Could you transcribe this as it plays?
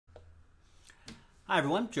Hi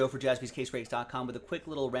everyone, Joe for jaspyscasebreaks.com with a quick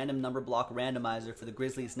little random number block randomizer for the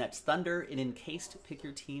Grizzlies Nets Thunder in Encased Pick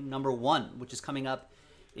Your Team number 1, which is coming up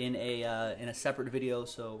in a separate video,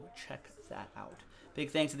 so check that out. Big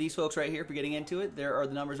thanks to these folks right here for getting into it. There are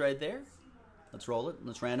the numbers right there. Let's roll it.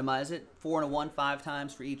 Let's randomize it. 4 and a 1, 5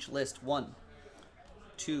 times for each list. 1,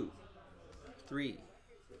 2, 3,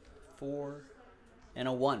 4, and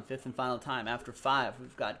a 1. Fifth and final time. After 5,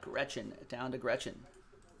 we've got Gretchen down to Gretchen.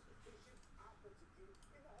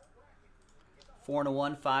 4 and a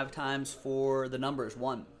 1, 5 times for the numbers.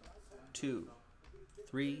 1, 2,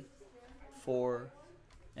 3, 4,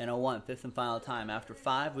 and a 1. Fifth and final time. After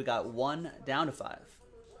 5, we got 1 down to 5.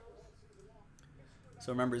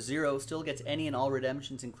 So remember, 0 still gets any and all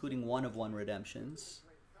redemptions, including 1 of 1 redemptions.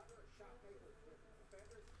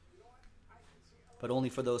 But only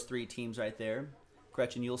for those 3 teams right there.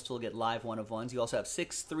 Gretchen, you'll still get live 1 of 1s. You also have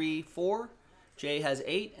 6, 3, 4. Jay has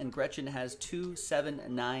 8, and Gretchen has 2, 7,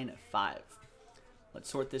 9, 5. Let's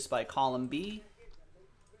sort this by column B.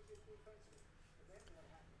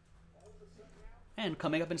 And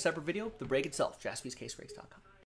coming up in a separate video, the break itself, jaspyscasebreaks.com.